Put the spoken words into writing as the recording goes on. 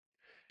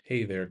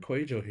Hey there,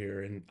 Quajo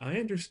here, and I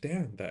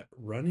understand that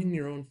running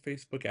your own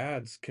Facebook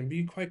ads can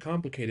be quite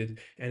complicated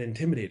and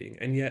intimidating,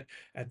 and yet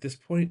at this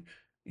point,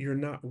 you're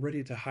not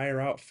ready to hire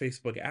out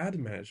Facebook ad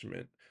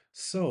management.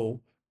 So,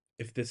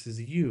 if this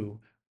is you,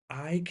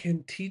 I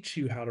can teach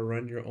you how to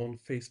run your own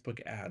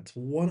Facebook ads,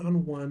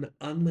 one-on-one,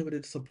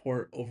 unlimited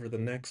support over the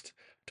next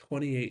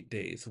 28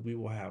 days. We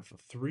will have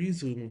 3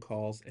 Zoom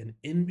calls, and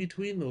in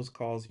between those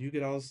calls, you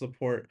get all the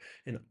support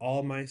and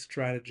all my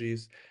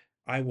strategies.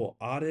 I will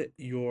audit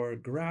your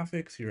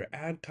graphics, your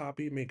ad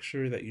copy, make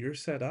sure that you're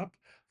set up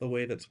the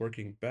way that's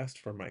working best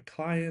for my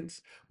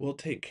clients. We'll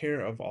take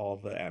care of all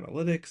the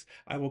analytics.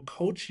 I will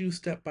coach you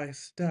step by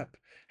step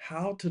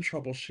how to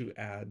troubleshoot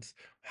ads,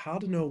 how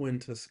to know when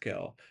to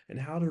scale, and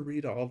how to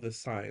read all the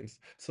signs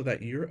so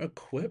that you're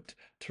equipped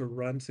to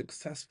run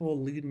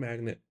successful lead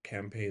magnet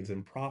campaigns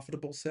and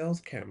profitable sales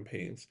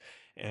campaigns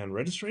and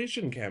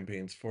registration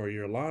campaigns for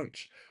your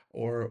launch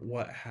or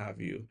what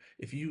have you.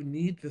 If you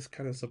need this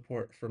kind of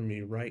support from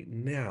me right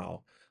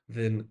now,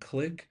 then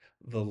click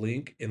the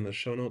link in the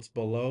show notes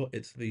below.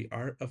 It's the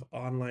Art of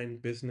Online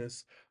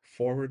Business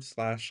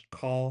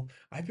 /call.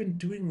 I've been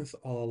doing this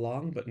all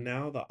along, but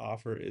now the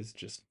offer is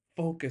just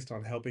focused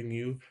on helping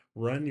you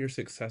run your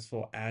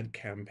successful ad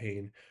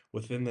campaign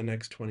within the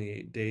next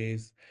 28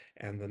 days,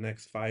 and the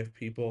next 5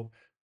 people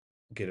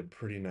get a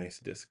pretty nice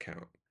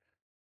discount.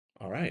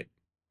 All right,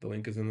 the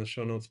link is in the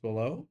show notes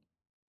below.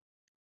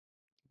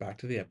 Back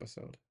to the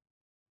episode.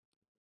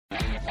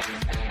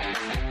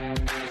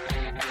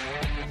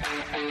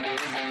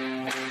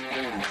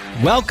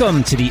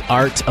 Welcome to the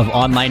Art of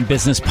Online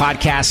Business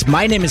podcast.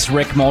 My name is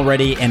Rick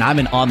Mulready, and I'm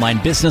an online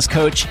business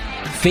coach,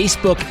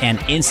 Facebook and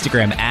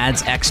Instagram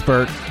ads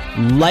expert,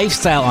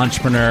 lifestyle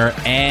entrepreneur,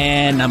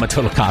 and I'm a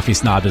total coffee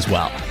snob as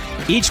well.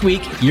 Each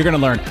week, you're going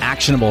to learn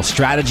actionable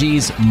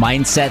strategies,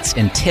 mindsets,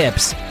 and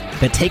tips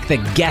that take the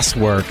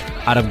guesswork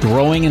out of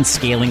growing and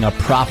scaling a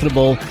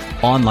profitable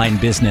online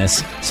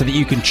business so that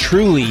you can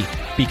truly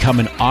become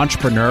an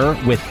entrepreneur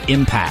with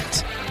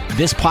impact.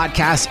 This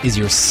podcast is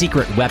your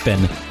secret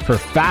weapon for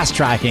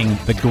fast-tracking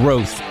the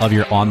growth of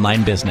your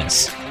online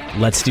business.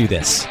 Let's do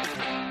this.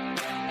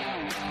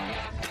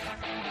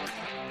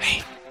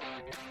 Hey,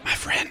 my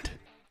friend,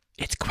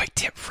 it's Quick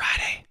Tip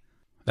Friday.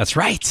 That's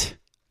right.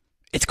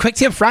 It's Quick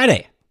Tip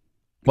Friday.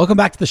 Welcome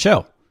back to the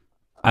show.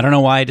 I don't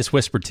know why I just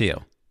whispered to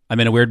you. I'm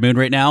in a weird mood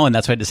right now, and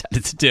that's what I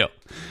decided to do.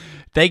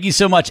 Thank you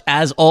so much,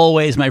 as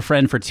always, my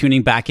friend, for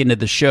tuning back into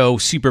the show.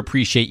 Super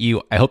appreciate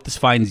you. I hope this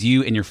finds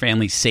you and your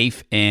family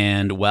safe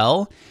and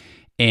well.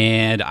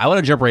 And I want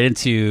to jump right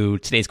into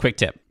today's quick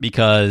tip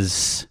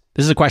because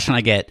this is a question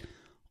I get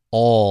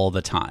all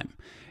the time.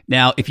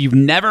 Now, if you've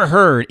never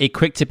heard a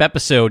quick tip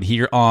episode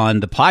here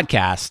on the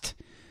podcast,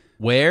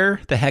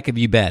 where the heck have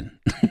you been?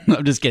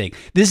 I'm just kidding.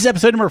 This is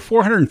episode number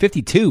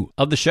 452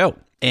 of the show.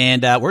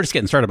 And we're just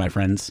getting started, my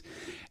friends.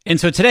 And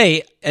so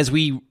today, as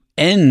we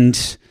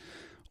end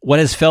what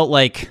has felt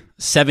like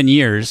 7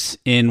 years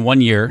in 1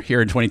 year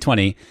here in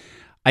 2020,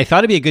 I thought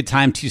it'd be a good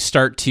time to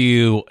start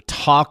to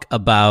talk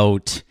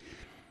about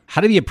how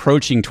to be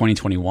approaching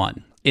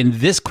 2021. In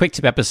this quick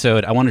tip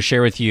episode, I want to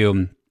share with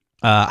you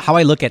how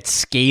I look at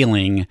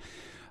scaling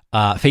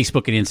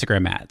Facebook and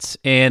Instagram ads.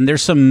 And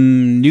there's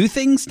some new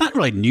things, not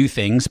really new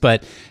things,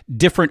 but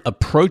different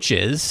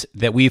approaches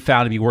that we've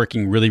found to be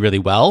working really, really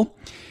well.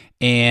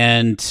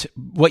 And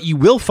what you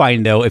will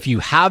find, though, if you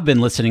have been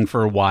listening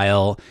for a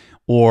while,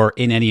 or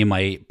in any of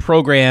my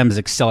programs,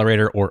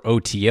 Accelerator or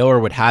OTO or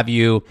what have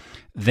you,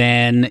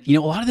 then a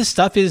lot of this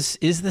stuff is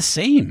the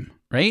same,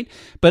 right?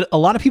 But a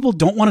lot of people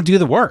don't want to do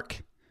the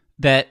work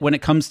that when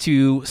it comes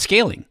to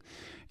scaling.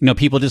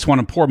 People just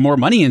want to pour more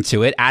money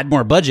into it, add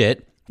more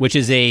budget, which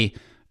is a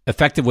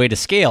effective way to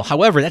scale.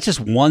 However, that's just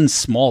one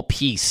small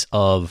piece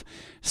of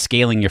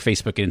scaling your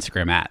Facebook and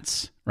Instagram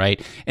ads,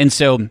 right? And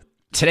so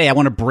today I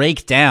want to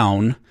break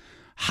down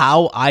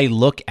how I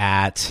look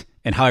at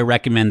and how I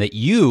recommend that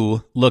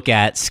you look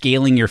at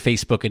scaling your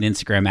Facebook and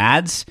Instagram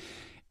ads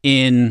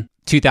in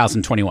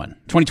 2021.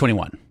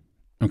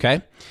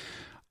 Okay?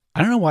 I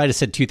don't know why I just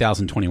said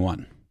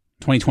 2021.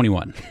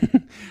 2021.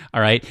 All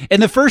right? And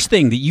the first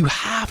thing that you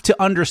have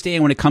to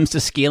understand when it comes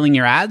to scaling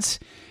your ads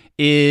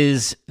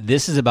is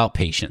this is about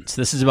patience.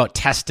 This is about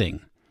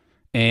testing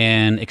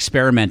and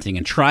experimenting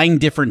and trying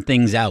different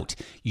things out.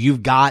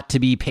 You've got to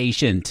be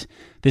patient.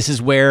 This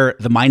is where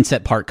the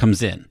mindset part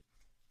comes in.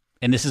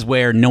 And this is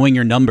where knowing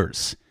your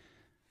numbers.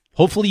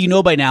 Hopefully you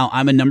know by now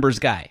I'm a numbers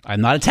guy. I'm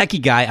not a techie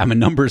guy. I'm a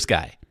numbers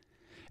guy.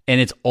 And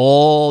it's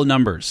all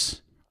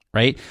numbers,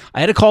 right?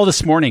 I had a call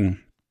this morning.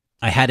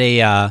 I had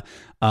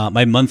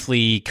my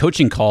monthly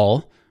coaching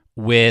call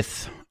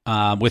with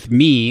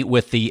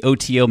the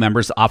OTO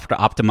members, the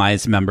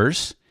Optimize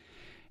members.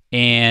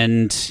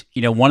 And,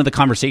 one of the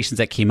conversations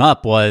that came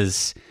up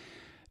was,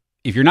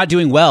 if you're not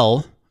doing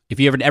well, if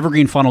you have an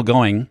evergreen funnel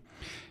going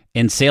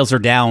and sales are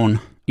down,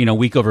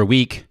 week over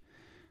week,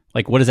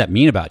 like, what does that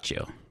mean about you?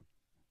 It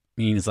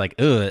means like,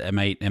 am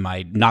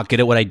I not good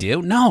at what I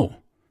do? No,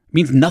 it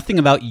means nothing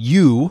about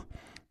you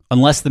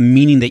unless the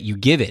meaning that you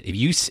give it.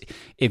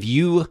 If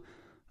you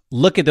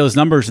look at those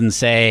numbers and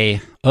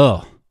say,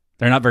 oh,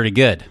 they're not very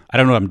good. I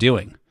don't know what I'm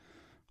doing.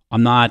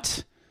 I'm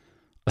not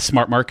a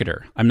smart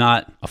marketer. I'm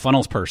not a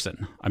funnels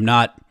person.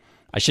 I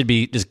should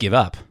be just give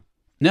up.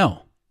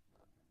 No,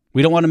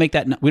 we don't want to make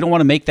that. We don't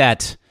want to make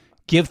that,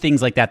 give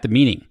things like that a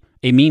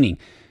meaning.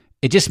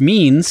 It just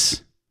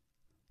means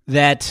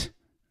that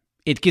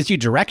it gives you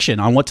direction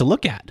on what to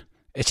look at.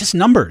 It's just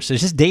numbers.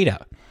 It's just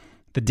data.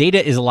 The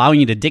data is allowing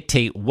you to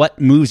dictate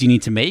what moves you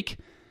need to make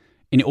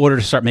in order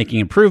to start making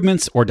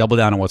improvements or double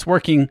down on what's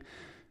working,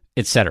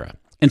 etc.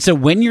 And so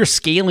when you're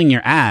scaling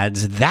your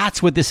ads,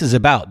 that's what this is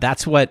about.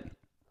 That's what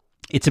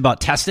it's about,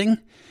 testing.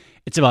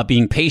 It's about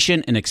being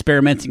patient and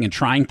experimenting and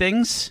trying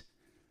things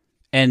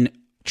and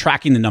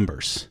tracking the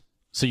numbers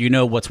so you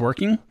know what's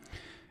working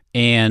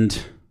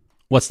and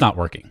what's not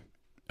working.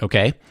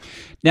 Okay?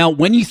 Now,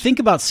 when you think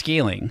about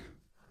scaling,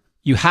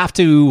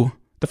 the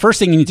first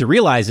thing you need to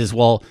realize is,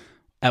 well,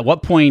 at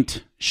what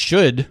point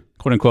should,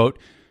 quote unquote,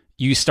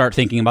 you start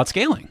thinking about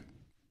scaling?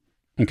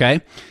 Okay?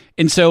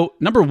 And so,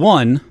 number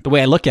one, the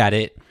way I look at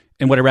it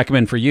and what I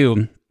recommend for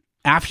you,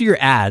 after your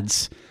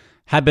ads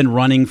have been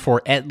running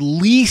for at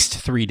least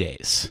 3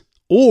 days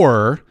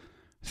or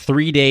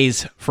 3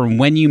 days from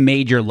when you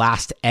made your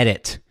last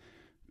edit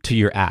to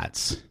your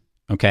ads.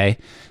 Okay.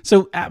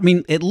 So, I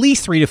mean, at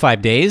least 3 to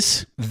 5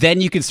 days, then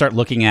you can start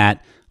looking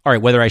at, all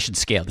right, whether I should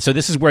scale. So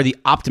this is where the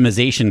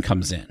optimization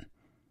comes in.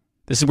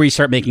 This is where you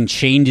start making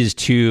changes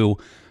to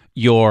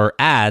your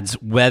ads,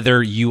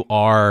 whether you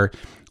are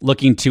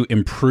looking to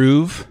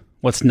improve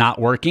what's not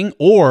working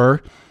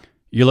or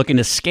you're looking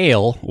to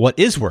scale what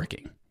is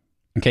working.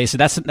 Okay. So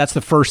that's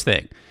the first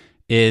thing,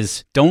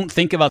 is don't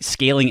think about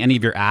scaling any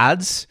of your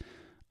ads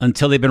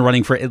until they've been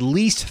running for at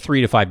least 3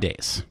 to 5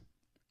 days.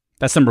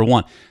 That's number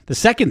one. The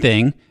second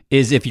thing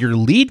is if your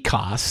lead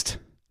cost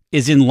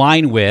is in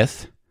line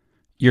with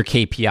your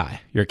KPI,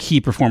 your key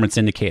performance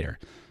indicator.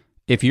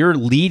 If your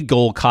lead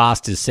goal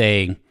cost is,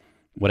 say,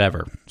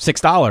 whatever,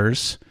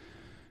 $6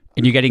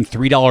 and you're getting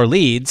 $3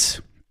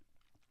 leads,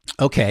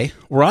 okay,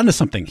 we're onto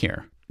something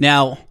here.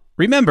 Now,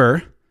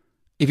 remember,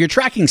 if you're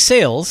tracking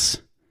sales,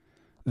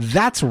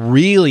 that's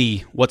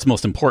really what's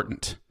most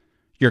important,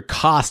 your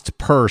cost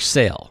per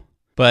sale.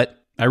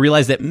 But I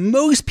realize that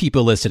most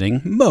people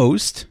listening,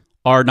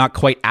 are not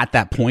quite at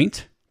that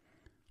point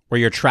where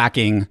you're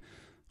tracking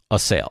a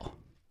sale.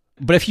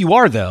 But if you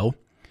are, though,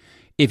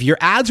 if your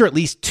ads are at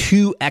least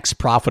 2x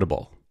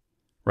profitable,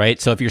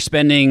 right? So if you're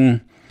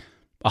spending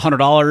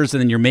 $100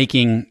 and then you're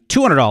making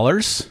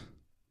 $200,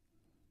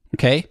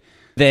 okay,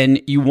 then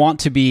you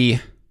want to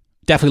be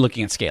definitely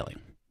looking at scaling.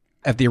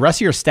 If the rest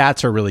of your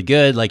stats are really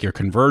good, like your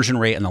conversion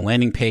rate on the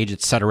landing page,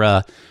 et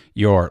cetera,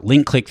 your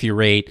link click-through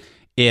rate,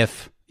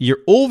 if your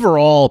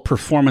overall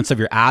performance of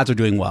your ads are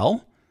doing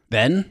well,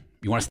 then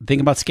you want to think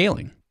about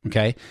scaling,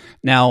 okay?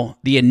 Now,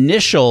 the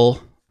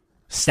initial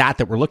stat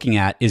that we're looking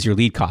at is your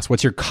lead cost.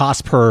 What's your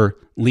cost per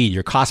lead?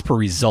 Your cost per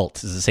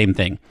result is the same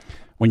thing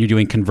when you're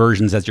doing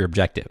conversions as your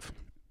objective.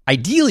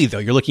 Ideally, though,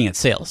 you're looking at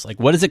sales. Like,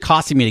 what is it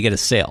costing me to get a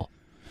sale?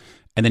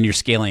 And then you're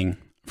scaling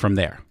from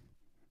there,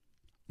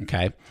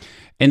 okay?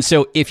 And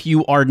so if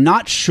you are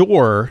not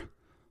sure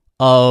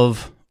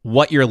of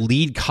what your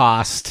lead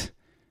cost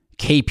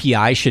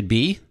KPI should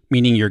be,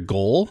 meaning your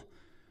goal,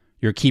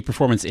 your key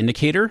performance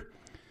indicator,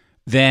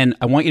 then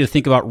I want you to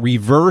think about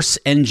reverse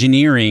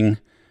engineering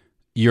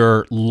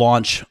your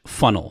launch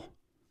funnel.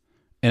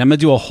 And I'm going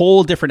to do a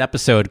whole different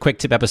episode, quick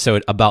tip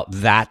episode about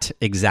that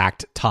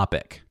exact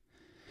topic.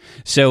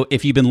 So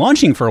if you've been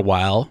launching for a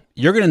while,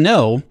 you're going to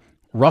know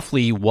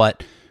roughly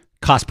what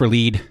cost per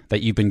lead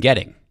that you've been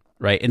getting,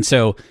 right? And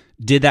so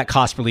did that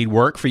cost per lead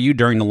work for you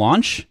during the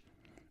launch?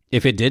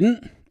 If it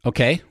didn't,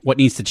 okay, what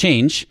needs to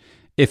change?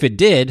 If it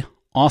did,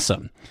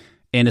 awesome.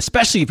 And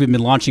especially if you've been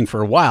launching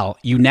for a while,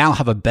 you now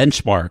have a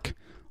benchmark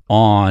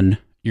on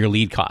your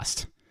lead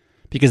cost,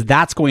 because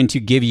that's going to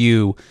give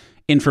you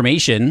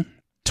information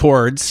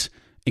towards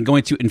and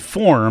going to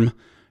inform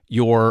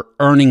your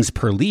earnings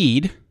per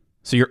lead.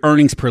 So your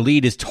earnings per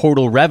lead is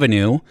total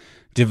revenue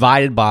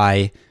divided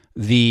by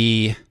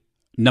the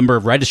number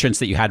of registrants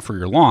that you had for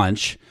your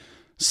launch.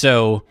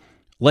 So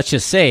let's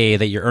just say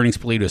that your earnings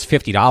per lead was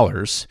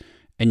 $50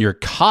 and your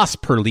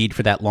cost per lead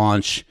for that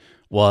launch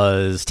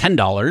was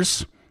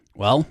 $10.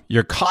 Well,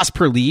 your cost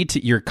per lead,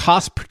 your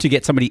cost to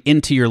get somebody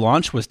into your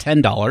launch was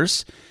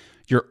 $10.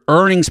 Your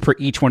earnings per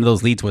each one of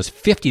those leads was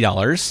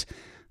 $50.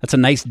 That's a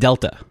nice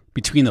delta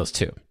between those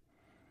two,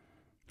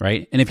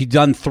 right? And if you've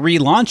done 3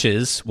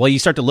 launches, well, you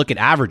start to look at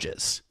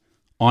averages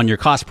on your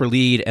cost per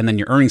lead and then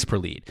your earnings per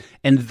lead.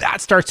 And that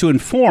starts to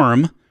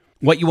inform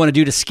what you want to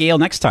do to scale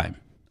next time,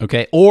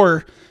 okay?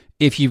 Or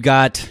if you've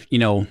got,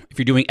 if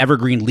you're doing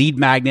evergreen lead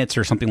magnets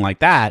or something like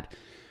that,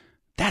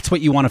 that's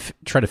what you want to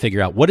try to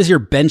figure out. What is your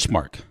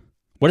benchmark?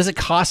 What is it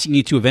costing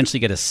you to eventually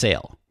get a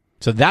sale?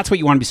 So that's what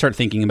you want to start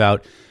thinking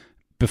about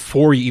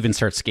before you even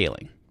start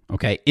scaling,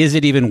 okay? Is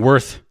it even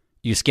worth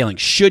you scaling?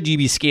 Should you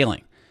be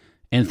scaling?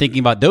 And thinking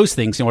about those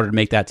things in order to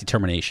make that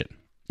determination.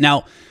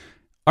 Now,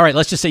 all right,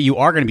 let's just say you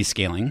are going to be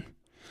scaling.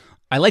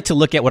 I like to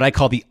look at what I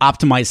call the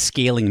optimized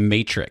scaling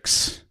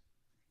matrix.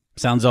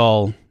 Sounds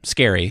all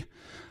scary.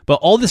 But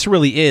all this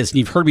really is, and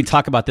you've heard me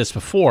talk about this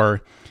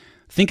before,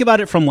 think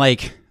about it from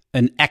like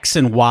an X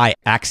and Y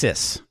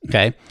axis,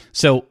 okay?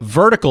 So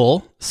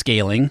vertical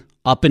scaling,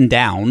 up and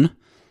down,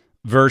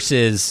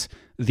 versus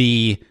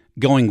the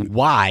going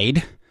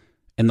wide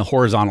and the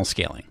horizontal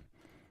scaling.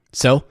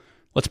 So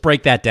let's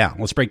break that down.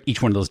 Let's break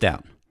each one of those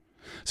down.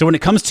 So when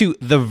it comes to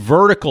the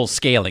vertical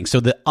scaling,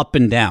 so the up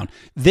and down,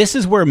 this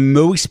is where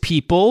most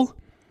people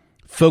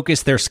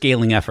focus their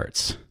scaling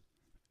efforts.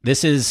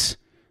 This is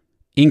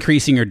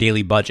increasing your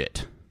daily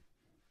budget.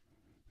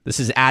 This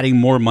is adding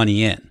more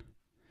money in.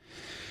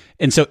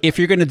 And so if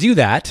you're going to do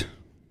that,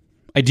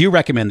 I do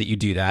recommend that you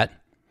do that.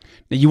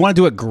 Now you want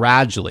to do it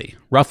gradually,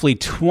 roughly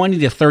 20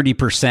 to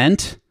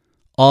 30%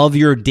 of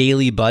your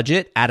daily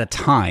budget at a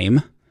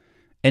time.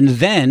 And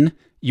then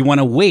you want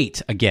to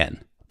wait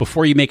again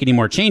before you make any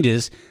more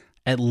changes,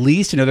 at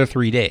least another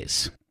 3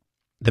 days.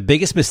 The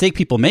biggest mistake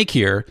people make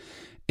here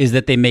is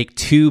that they make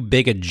too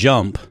big a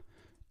jump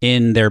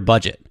in their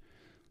budget.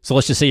 So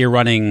let's just say you're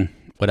running,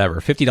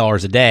 whatever,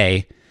 $50 a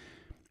day.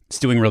 It's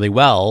doing really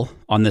well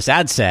on this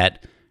ad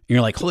set. And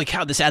you're like, holy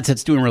cow, this ad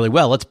set's doing really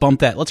well. Let's bump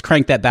that. Let's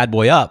crank that bad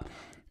boy up.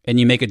 And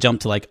you make a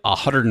jump to like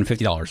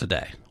 $150 a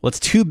day. Well, it's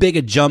too big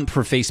a jump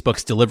for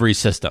Facebook's delivery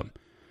system.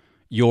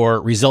 Your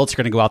results are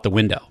going to go out the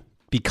window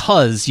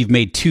because you've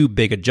made too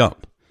big a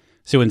jump.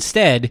 So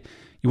instead,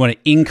 you want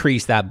to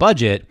increase that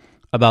budget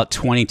about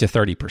 20 to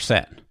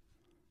 30%.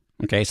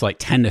 Okay, so like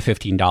 $10 to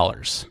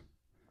 $15.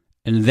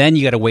 And then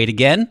you got to wait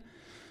again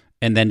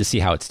and then to see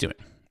how it's doing.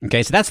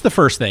 Okay, so that's the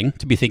first thing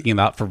to be thinking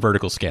about for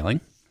vertical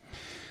scaling.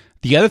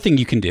 The other thing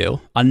you can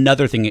do,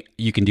 another thing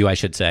you can do, I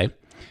should say,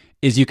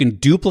 is you can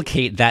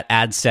duplicate that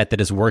ad set that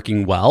is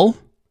working well.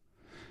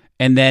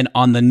 And then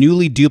on the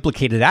newly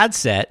duplicated ad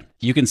set,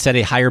 you can set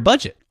a higher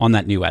budget on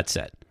that new ad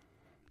set.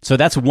 So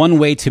that's one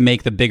way to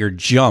make the bigger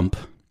jump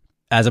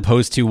as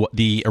opposed to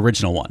the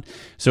original one.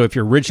 So if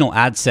your original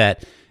ad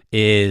set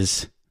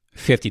is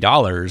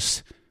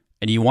 $50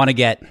 and you want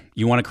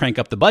to crank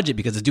up the budget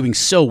because it's doing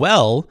so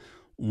well,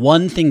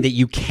 one thing that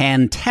you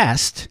can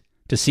test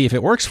to see if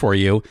it works for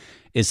you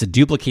is to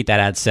duplicate that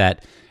ad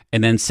set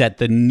and then set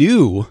the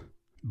new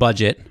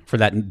budget for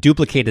that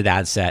duplicated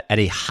ad set at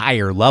a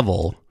higher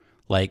level,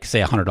 like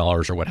say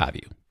 $100 or what have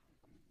you.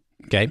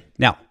 Okay.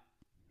 Now,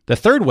 the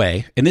third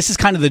way, and this is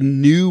kind of the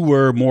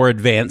newer, more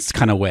advanced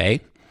kind of way.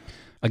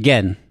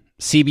 Again,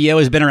 CBO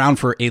has been around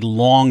for a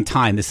long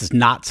time. This is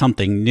not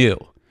something new,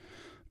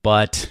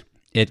 but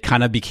it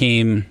kind of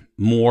became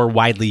more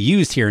widely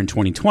used here in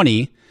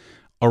 2020.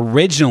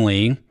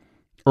 Originally,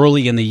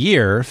 early in the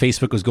year,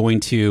 Facebook was going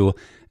to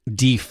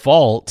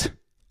default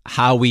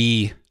how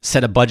we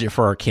set a budget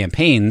for our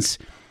campaigns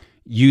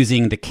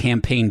using the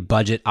campaign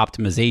budget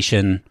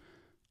optimization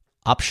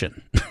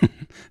option.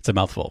 It's a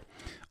mouthful.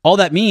 All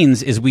that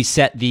means is we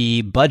set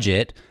the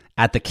budget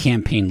at the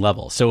campaign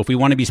level. So if we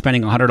want to be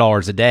spending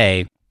 $100 a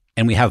day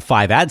and we have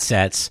 5 ad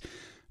sets,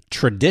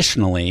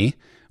 traditionally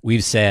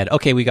we've said,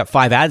 okay, we got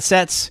 5 ad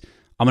sets.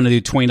 I'm going to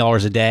do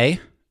 $20 a day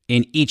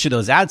in each of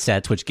those ad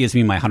sets, which gives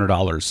me my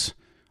 $100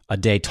 a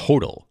day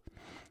total.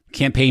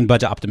 Campaign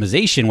budget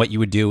optimization, what you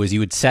would do is you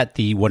would set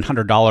the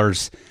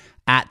 $100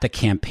 at the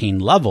campaign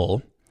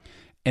level,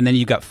 and then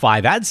you've got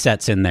 5 ad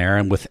sets in there,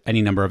 and with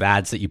any number of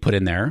ads that you put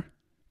in there.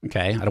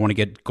 Okay, I don't want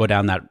to go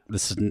down that.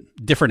 This is a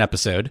different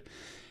episode.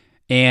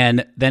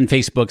 And then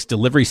Facebook's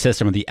delivery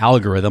system or the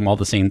algorithm, all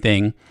the same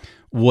thing,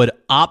 would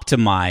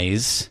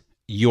optimize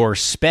your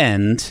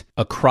spend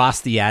across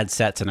the ad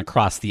sets and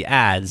across the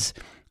ads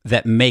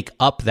that make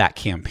up that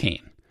campaign.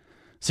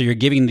 So you're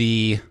giving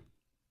the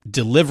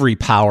delivery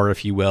power,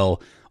 if you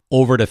will,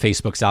 over to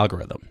Facebook's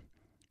algorithm,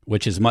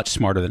 which is much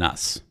smarter than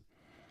us.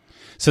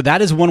 So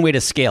that is one way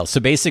to scale. So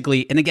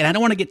basically, and again, I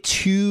don't want to get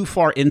too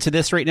far into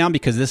this right now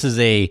because this is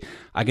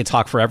I could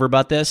talk forever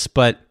about this,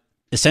 but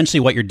essentially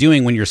what you're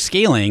doing when you're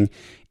scaling,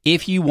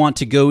 if you want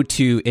to go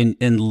to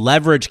and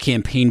leverage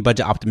campaign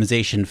budget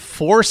optimization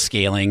for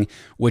scaling,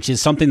 which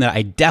is something that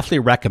I definitely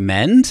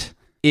recommend,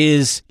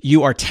 is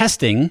you are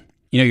testing,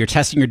 you're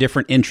testing your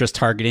different interest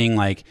targeting,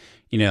 like,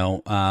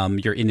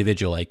 your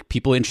individual, like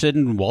people interested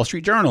in Wall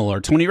Street Journal or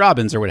Tony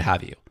Robbins or what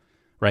have you.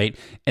 Right?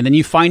 And then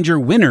you find your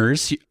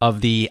winners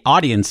of the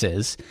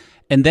audiences.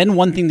 And then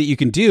one thing that you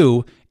can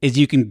do is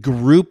you can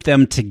group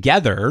them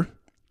together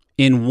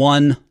in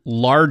one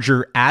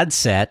larger ad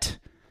set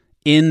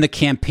in the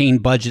campaign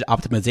budget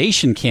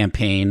optimization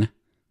campaign,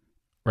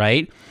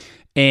 right?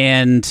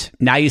 And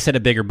now you set a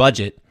bigger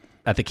budget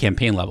at the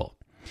campaign level.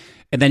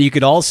 And then you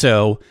could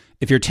also,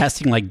 if you're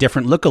testing like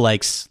different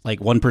lookalikes, like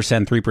 1%,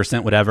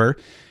 3%, whatever,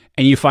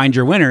 and you find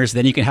your winners,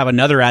 then you can have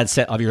another ad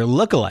set of your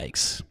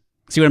lookalikes.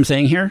 See what I'm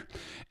saying here?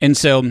 And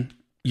so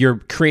you're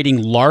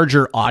creating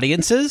larger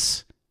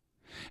audiences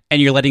and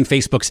you're letting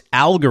Facebook's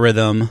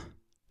algorithm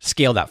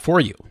scale that for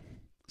you.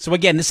 So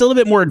again, this is a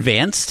little bit more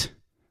advanced,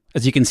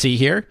 as you can see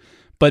here,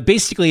 but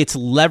basically it's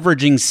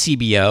leveraging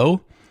CBO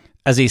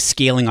as a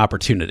scaling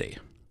opportunity.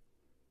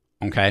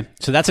 Okay,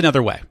 so that's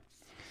another way.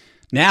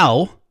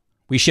 Now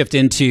we shift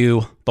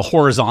into the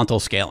horizontal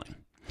scaling.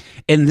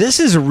 And this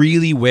is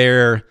really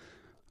where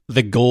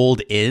the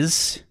gold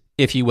is,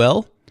 if you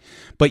will.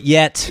 But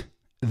yet,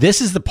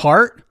 this is the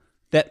part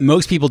that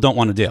most people don't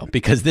want to do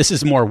because this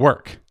is more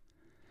work.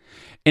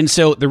 And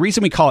so the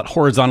reason we call it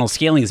horizontal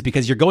scaling is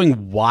because you're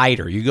going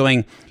wider.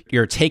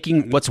 You're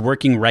taking what's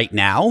working right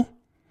now,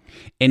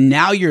 and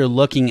now you're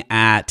looking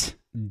at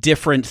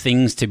different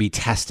things to be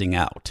testing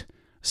out.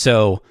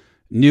 So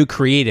new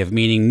creative,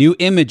 meaning new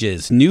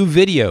images, new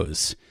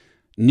videos,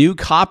 new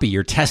copy.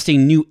 You're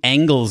testing new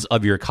angles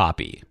of your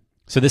copy.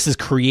 So this is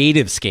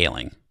creative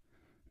scaling.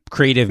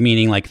 Creative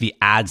meaning like the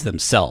ads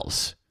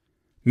themselves.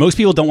 Most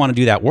people don't want to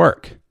do that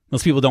work.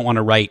 Most people don't want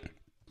to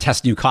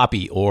test new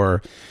copy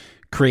or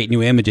create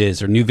new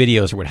images or new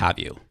videos or what have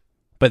you.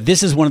 But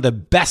this is one of the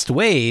best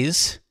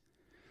ways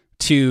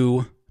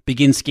to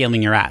begin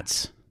scaling your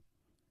ads,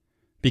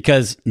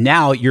 because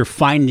now you're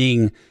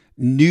finding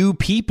new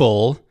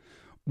people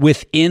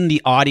within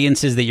the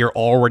audiences that you're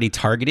already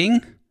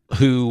targeting,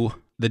 who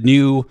the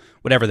new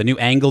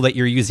angle that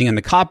you're using in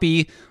the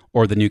copy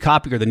or the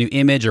new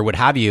image or what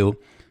have you,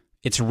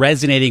 it's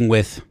resonating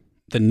with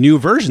the new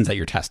versions that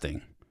you're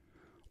testing.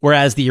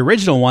 Whereas the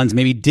original ones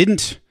maybe it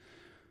didn't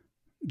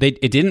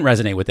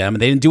resonate with them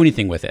and they didn't do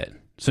anything with it.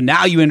 So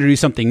now you introduce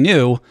something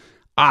new.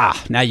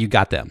 Now you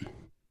got them.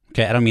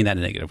 Okay, I don't mean that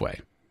in a negative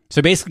way.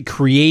 So basically,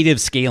 creative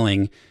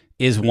scaling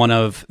is one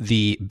of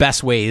the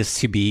best ways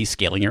to be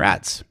scaling your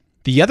ads.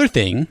 The other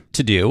thing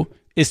to do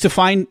is to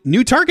find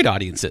new target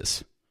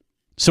audiences.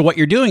 So what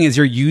you're doing is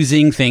you're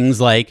using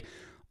things like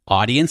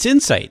Audience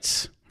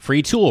Insights,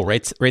 free tool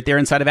right there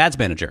inside of Ads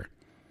Manager,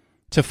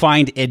 to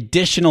find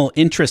additional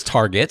interest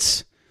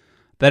targets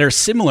that are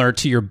similar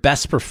to your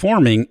best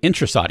performing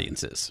interest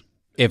audiences.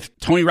 If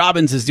Tony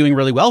Robbins is doing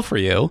really well for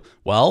you,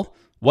 well,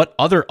 what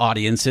other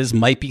audiences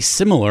might be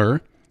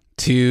similar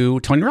to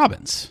Tony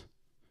Robbins?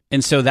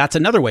 And so that's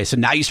another way. So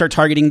now you start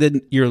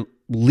targeting you're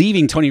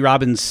leaving Tony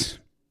Robbins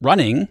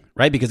running,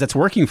 right? Because that's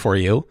working for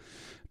you.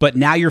 But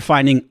now you're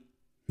finding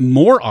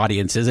more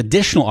audiences,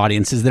 additional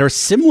audiences that are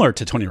similar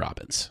to Tony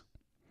Robbins.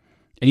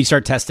 And you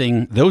start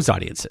testing those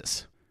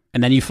audiences.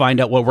 And then you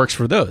find out what works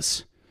for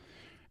those.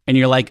 And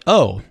you're like,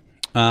 I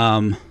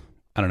don't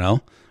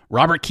know,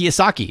 Robert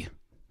Kiyosaki.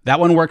 That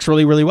one works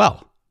really, really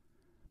well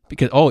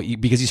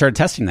because you started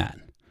testing that.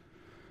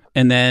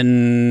 And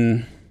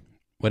then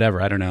whatever,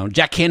 I don't know,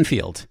 Jack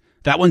Canfield.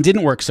 That one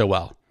didn't work so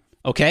well.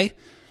 Okay.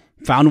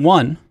 Found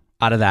one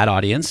out of that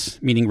audience,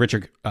 meaning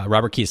Robert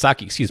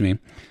Kiyosaki, excuse me.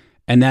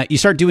 And that you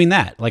start doing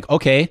that. Like,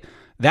 okay,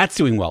 that's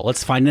doing well.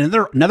 Let's find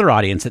another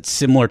audience that's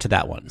similar to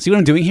that one. See what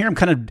I'm doing here? I'm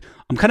kind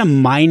of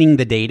mining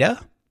the data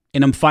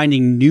and I'm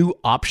finding new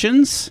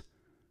options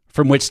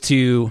from which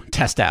to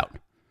test out.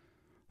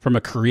 From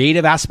a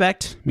creative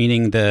aspect,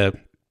 meaning the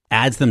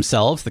ads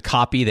themselves, the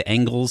copy, the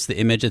angles, the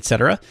image,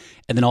 etc.,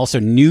 and then also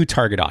new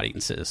target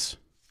audiences.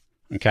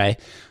 Okay?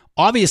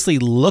 Obviously,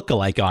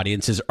 lookalike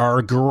audiences are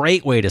a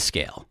great way to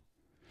scale.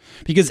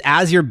 Because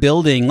as you're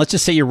building, let's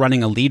just say you're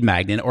running a lead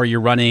magnet or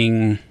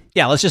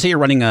let's just say you're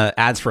running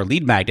ads for a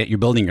lead magnet, you're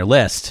building your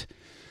list.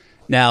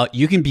 Now,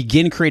 you can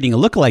begin creating a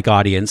lookalike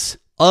audience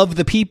of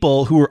the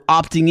people who are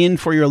opting in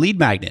for your lead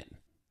magnet.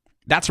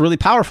 That's really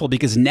powerful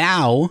because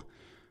now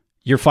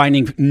you're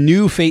finding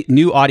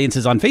new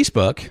audiences on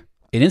Facebook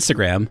and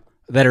Instagram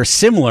that are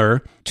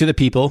similar to the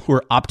people who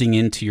are opting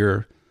into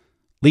your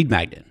lead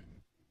magnet.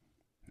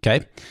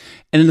 Okay.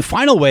 And then the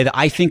final way that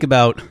I think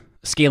about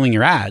scaling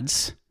your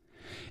ads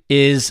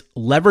is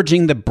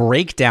leveraging the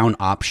breakdown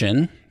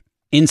option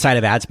inside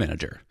of Ads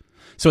Manager.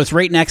 So it's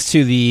right next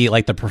to the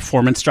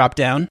performance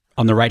dropdown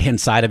on the right-hand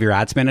side of your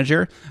Ads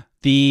Manager.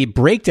 The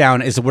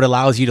breakdown is what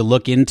allows you to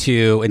look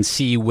into and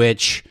see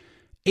which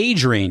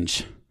age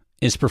range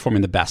is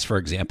performing the best, for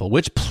example,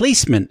 which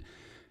placement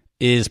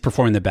is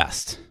performing the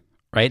best,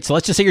 right? So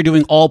let's just say you're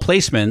doing all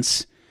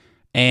placements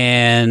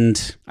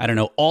and I don't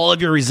know, all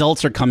of your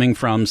results are coming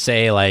from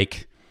say Instagram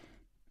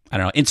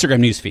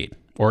newsfeed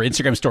or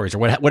Instagram stories or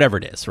whatever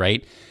it is,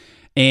 right?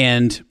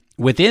 And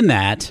within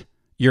that,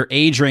 your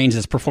age range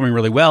that's performing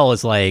really well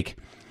is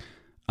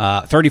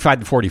 35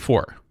 to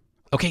 44.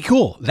 Okay,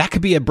 cool. That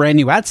could be a brand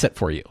new ad set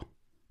for you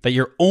that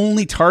you're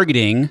only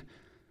targeting,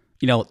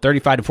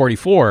 35 to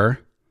 44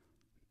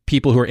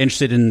 people who are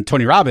interested in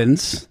Tony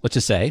Robbins, let's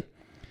just say,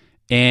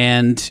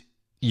 and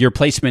your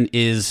placement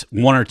is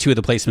one or two of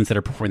the placements that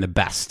are performing the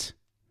best.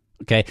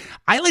 Okay.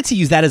 I like to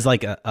use that as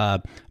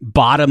a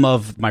bottom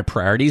of my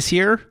priorities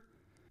here,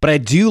 but I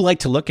do like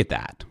to look at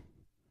that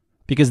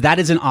because that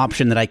is an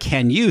option that I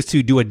can use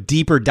to do a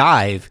deeper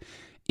dive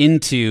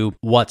into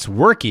what's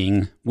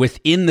working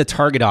within the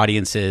target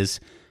audiences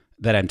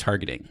that I'm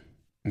targeting.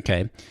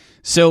 Okay.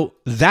 So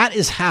that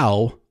is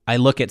how I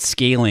look at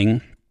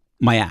scaling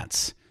my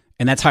ads.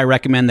 And that's how I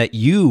recommend that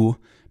you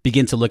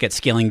begin to look at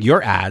scaling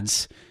your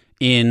ads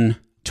in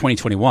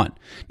 2021.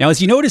 Now,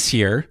 as you notice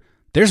here,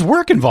 there's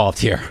work involved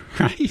here,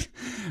 right?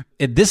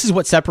 This is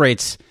what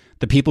separates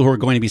the people who are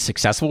going to be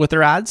successful with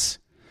their ads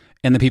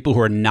and the people who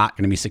are not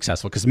going to be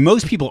successful, because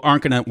most people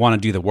aren't going to want to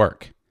do the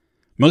work.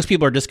 Most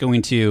people are just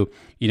going to,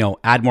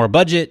 add more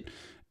budget,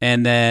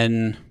 and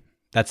then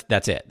that's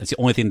it. That's the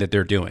only thing that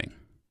they're doing.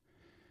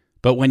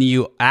 But when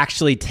you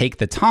actually take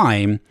the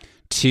time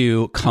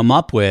to come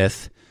up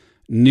with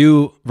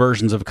new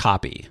versions of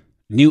copy,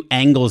 new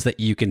angles that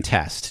you can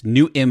test,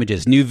 new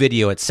images, new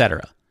video,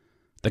 etc.,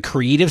 the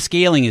creative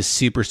scaling is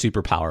super,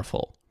 super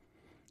powerful.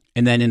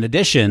 And then in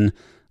addition,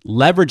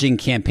 leveraging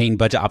campaign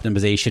budget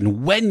optimization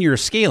when you're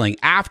scaling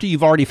after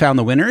you've already found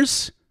the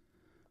winners,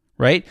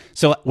 right?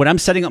 So when I'm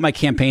setting up my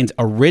campaigns,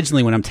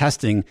 originally when I'm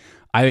testing,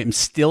 I'm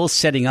still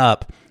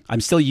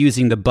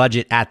using the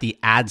budget at the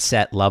ad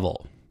set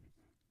level.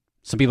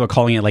 Some people are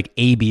calling it like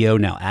ABO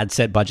now, ad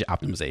set budget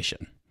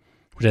optimization,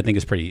 which I think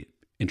is pretty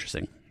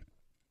interesting.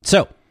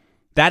 So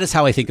that is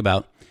how I think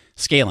about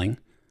scaling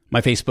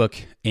my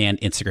Facebook and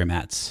Instagram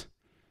ads.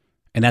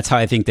 And that's how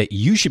I think that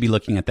you should be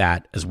looking at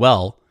that as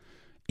well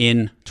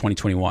in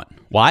 2021.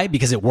 Why?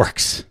 Because it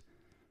works.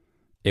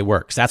 It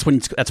works. That's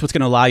what's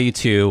going to allow you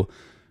to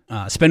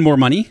spend more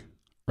money,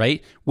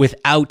 right?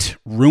 Without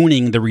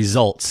ruining the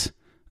results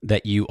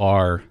that you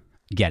are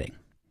getting.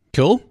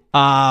 Cool.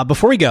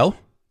 Before we go,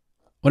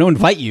 I want to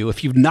invite you,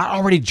 if you've not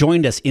already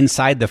joined us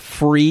inside the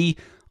free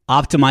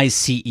Optimize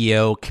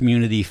CEO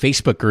community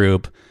Facebook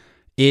group,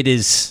 it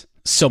is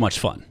so much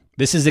fun.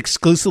 This is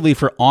exclusively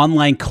for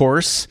online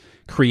course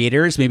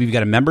creators. Maybe you've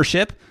got a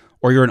membership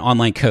or you're an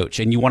online coach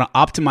and you want to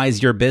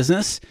optimize your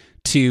business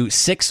to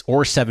 6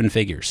 or 7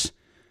 figures.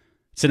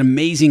 It's an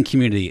amazing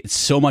community. It's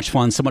so much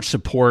fun, so much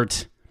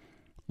support,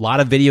 a lot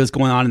of videos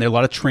going on in there, a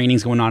lot of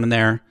trainings going on in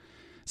there.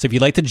 So if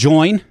you'd like to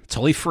join, it's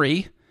totally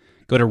free.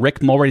 Go to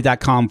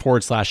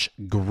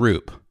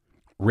rickmulready.com/group.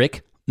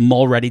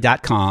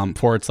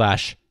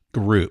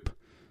 rickmulready.com/group.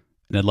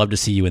 And I'd love to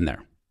see you in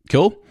there.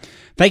 Cool.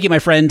 Thank you, my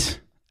friend.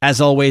 As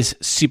always,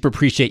 super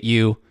appreciate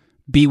you.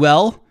 Be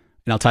well.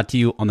 And I'll talk to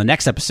you on the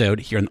next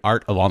episode here on the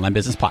Art of Online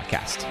Business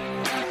podcast.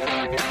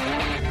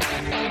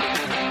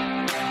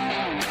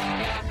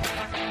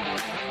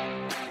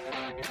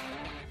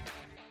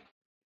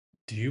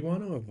 Do you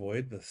want to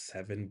avoid the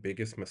 7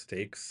 biggest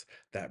mistakes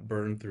that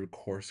burn through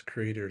course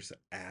creators'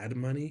 ad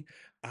money?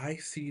 I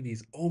see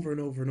these over and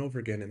over and over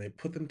again, and I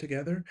put them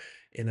together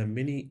in a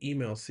mini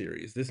email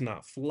series. This is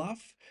not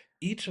fluff.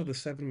 Each of the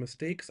 7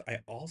 mistakes, I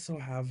also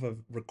have a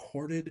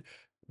recorded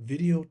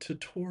video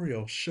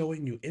tutorial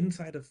showing you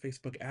inside of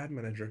Facebook Ad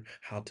Manager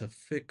how to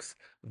fix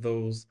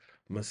those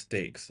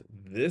mistakes.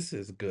 This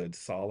is good,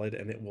 solid,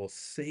 and it will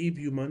save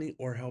you money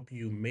or help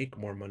you make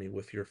more money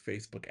with your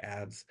Facebook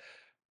ads.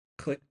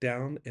 Click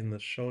down in the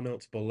show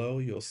notes below.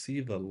 You'll see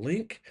the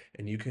link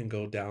and you can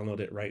go download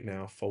it right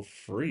now for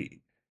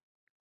free.